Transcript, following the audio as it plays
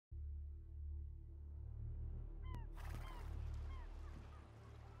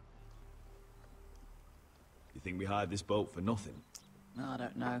think we hired this boat for nothing? I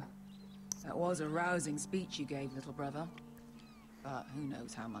don't know. That was a rousing speech you gave, little brother. But who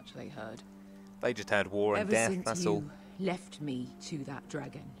knows how much they heard. They just heard war and Ever death, since that's you all. left me to that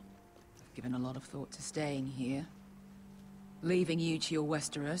dragon, I've given a lot of thought to staying here. Leaving you to your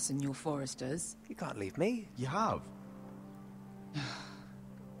Westeros and your Forresters. You can't leave me. You have.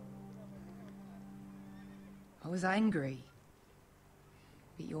 I was angry.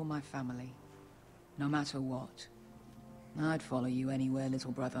 But you're my family. No matter what. I'd follow you anywhere,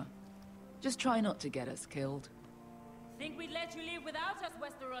 little brother. Just try not to get us killed. Think we'd let you live without us,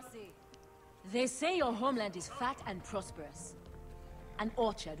 Westerosi? They say your homeland is fat and prosperous. An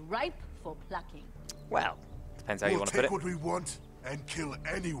orchard ripe for plucking. Well, depends how you We'll want to put take it. what we want and kill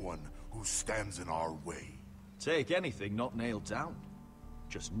anyone who stands in our way. Take anything not nailed down.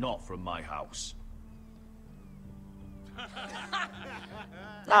 Just not from my house.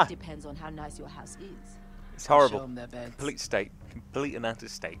 That depends on how nice your house is. It's Show horrible. 'em their beds. Complete and utter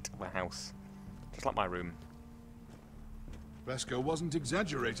state of a house. Just like my room. Vasco wasn't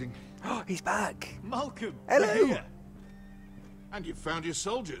exaggerating. Oh, he's back. Malcolm! Hello! You're here. And you found your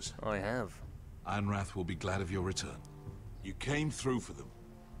soldiers. I have. Ironrath will be glad of your return. You came through for them.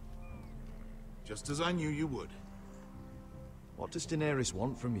 Just as I knew you would. What does Daenerys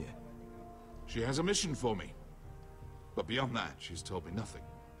want from you? She has a mission for me. But beyond that, she's told me nothing.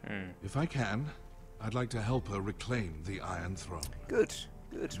 If I can, I'd like to help her reclaim the Iron Throne. Good.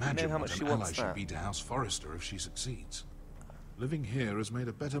 Good. We know Imagine how what much she an ally wants she'd that. be to House Forrester if she succeeds. Living here has made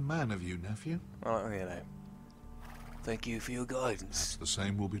a better man of you, nephew. Oh, you know. Thank you for your guidance. The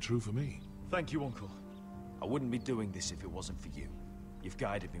same will be true for me. Thank you, Uncle. I wouldn't be doing this if it wasn't for you. You've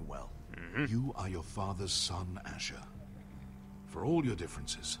guided me well. You are your father's son, Asher. For all your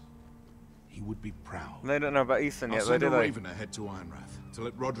differences, he would be proud. They don't know about Ethan I'll yet, though, send do a they? raven ahead to Ironrath to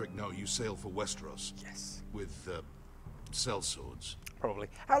let Roderick know you sail for Westeros. Yes. With, sellswords. Probably.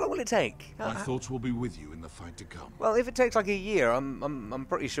 How long will it take? My thoughts will be with you in the fight to come. Well, if it takes like a year, I'm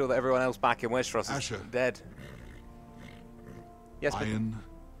pretty sure that everyone else back in Westeros is Asher. dead. Yes, but Iron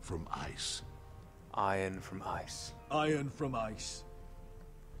from ice. iron from ice. Iron from ice.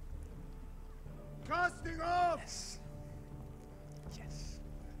 Casting off! Yes. Yes.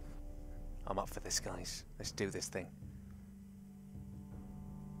 I'm up for this, guys. Let's do this thing.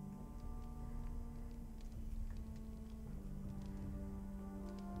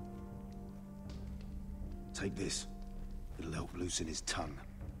 Take this. It'll help loosen his tongue.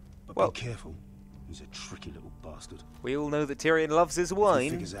 But Well- be careful. He's a tricky little bastard. We all know that Tyrion loves his If he wine.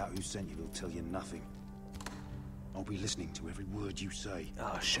 figures out who sent you, he'll tell you nothing. I'll be listening to every word you say.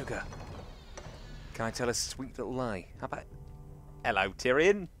 Oh, sugar. Can I tell a sweet little lie? How about... Hello,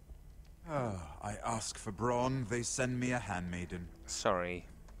 Tyrion. I ask for brawn, they send me a handmaiden. Sorry.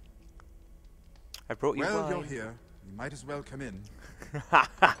 I brought you Well, wine. you're here. You might as well come in.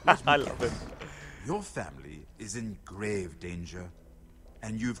 I love it. Your family is in grave danger,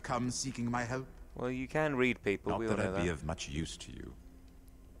 and you've come seeking my help. Well, you can read people. Not We all that know I'd that. be of much use to you.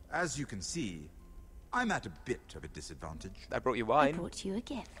 As you can see, I'm at a bit of a disadvantage. I brought you I wine. brought you a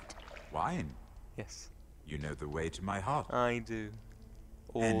gift. Wine. Yes, You know the way to my heart. I do.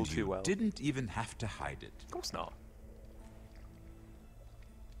 All and too you well. didn't even have to hide it. Of course not.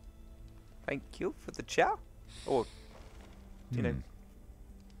 Thank you for the chow. Or, you know,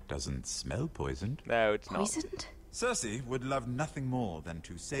 Doesn't smell poisoned. no, it's not. Poisoned? Cersei would love nothing more than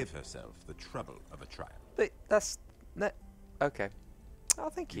to save herself the trouble of a trial. But that's okay. Oh,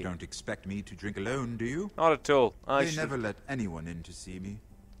 thank You you. don't expect me to drink alone, do you? Not at all. I They should. never let anyone in to see me.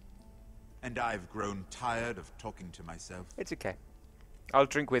 And I've grown tired of talking to myself. It's okay. I'll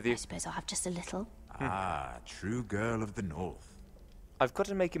drink with I you. suppose I'll have just a little. Ah, true girl of the north. I've got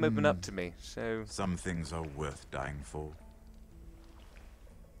to make him open up to me. So Some things are worth dying for.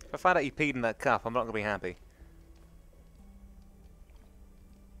 if I find out he peed in that cup, I'm not gonna be happy.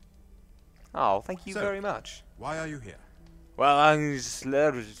 Oh, thank you So- very much. Why are you here? Well, I'm just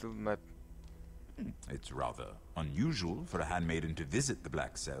my It's rather unusual for a handmaiden to visit the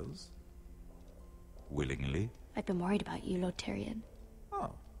Black Cells. Willingly. I've been worried about you, Lord Tyrion.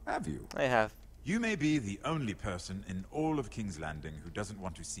 Oh, have you? I have. You may be the only person in all of King's Landing who doesn't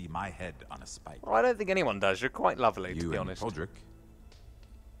want to see my head on a spike. Well, I don't think anyone does. You're quite lovely, to You be and honest. Podrick.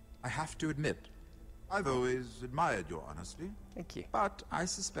 I have to admit, I've always admired your honesty, Thank you. but I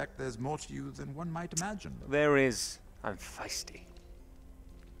suspect there's more to you than one might imagine. There is. I'm feisty.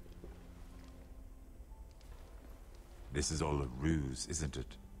 This is all a ruse, isn't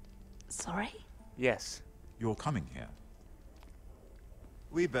it? Sorry? Yes. You're coming here.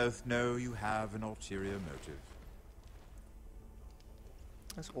 We both know you have an ulterior motive.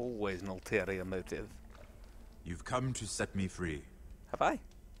 There's always an ulterior motive. You've come to set me free. Have I?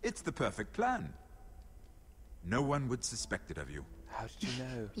 It's the perfect plan. No one would suspect it of you. How did you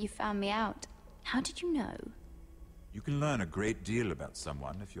know? You found me out. How did you know? You can learn a great deal about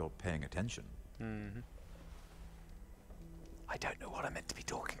someone if you're paying attention. I don't know what I meant to be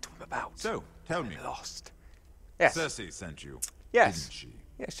talking to him about. So, tell me. Lost. Yes. Cersei sent you. Yes. Didn't she?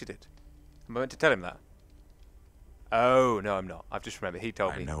 Yes, she did. Am I meant to tell him that? Oh, no, I'm not. I've just remembered. He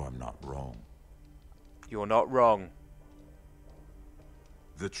told me. I know I'm not wrong. You're not wrong.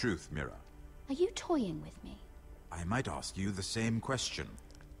 The truth, Mira. Are you toying with me? I might ask you the same question.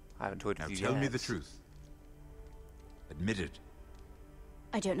 I haven't told Now you tell yet. me the truth. Admit it.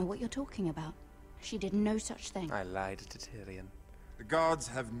 I don't know what you're talking about. She did no such thing. I lied to Tyrion. The guards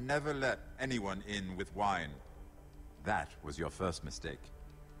have never let anyone in with wine. That was your first mistake.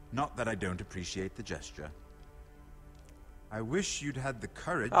 Not that I don't appreciate the gesture. I wish you'd had the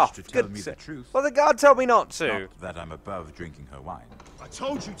courage to tell me the truth. Well, the guard told me not to. Not that I'm above drinking her wine. I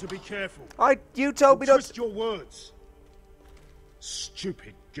told you to be careful. You told me not Twist your words.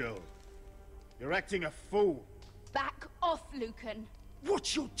 Stupid girl. You're acting a fool. Back off, Lucan.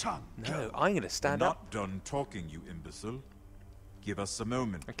 Watch your tongue. No, I'm going to stand up. Not done talking, you imbecile. Give us a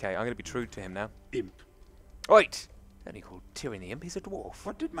moment. Okay, I'm going to be true to him now. Imp. Wait! Only called Tyrion the Imp, he's a dwarf.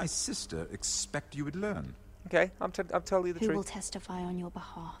 What did my sister expect you would learn? Okay, I'm telling you the Who truth. will testify on your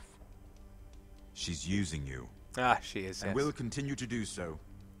behalf? She's using you. Ah, she is, And yes. will continue to do so.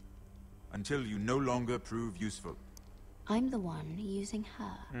 Until you no longer prove useful. I'm the one using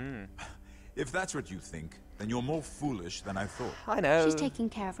her. If that's what you think, then you're more foolish than I thought. I know. She's taking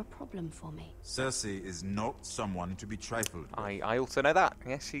care of a problem for me. Cersei is not someone to be trifled with. I also know that.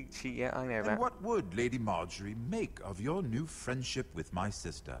 Yes, yeah, I know And that. what would Lady Marjorie make of your new friendship with my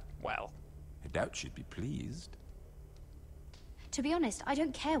sister? Well, I doubt she'd be pleased. To be honest, I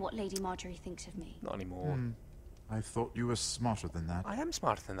don't care what Lady Marjorie thinks of me. not anymore. I thought you were smarter than that. I am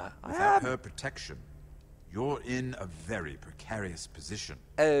smarter than that. I Without am. her protection, you're in a very precarious position.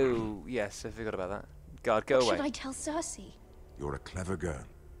 Oh, yes, I forgot about that. Guard, go away. Should I tell Cersei? You're a clever girl.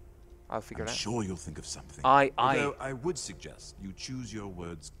 I'll figure I'm it out. sure you'll think of something. Although I would suggest you choose your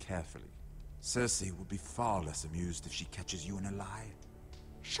words carefully. Cersei will be far less amused if she catches you in a lie.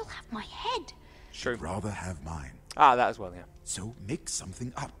 She'll have my head. True. She'd rather have mine. Ah, that as well, yeah. So make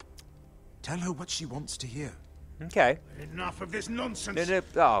something up. Tell her what she wants to hear. Okay. Enough of this nonsense. No,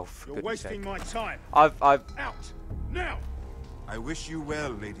 oh, for You're goodness wasting sake. my time. I've Out. Now. I wish you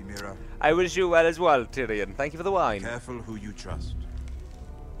well, Lady Mira. I wish you well as well, Tyrion. Thank you for the wine. Careful who you trust.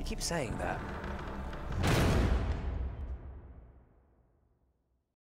 You keep saying that.